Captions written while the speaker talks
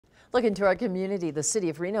Look into our community. The City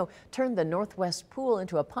of Reno turned the Northwest Pool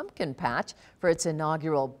into a pumpkin patch for its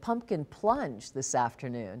inaugural Pumpkin Plunge this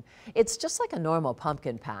afternoon. It's just like a normal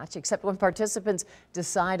pumpkin patch, except when participants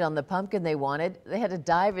decide on the pumpkin they wanted, they had to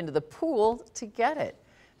dive into the pool to get it.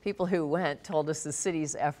 People who went told us the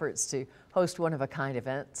city's efforts to host one-of-a-kind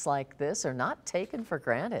events like this are not taken for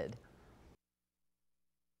granted.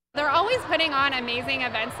 They're always putting on amazing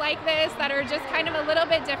events like this that are just kind of a little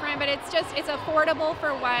bit different, but it's affordable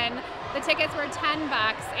for one. The tickets were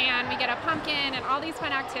 $10 and we get a pumpkin and all these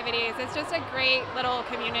fun activities. It's just a great little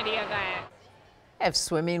community event. If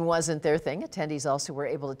swimming wasn't their thing, attendees also were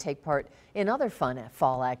able to take part in other fun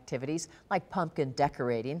fall activities like pumpkin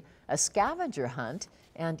decorating, a scavenger hunt,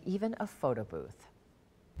 and even a photo booth.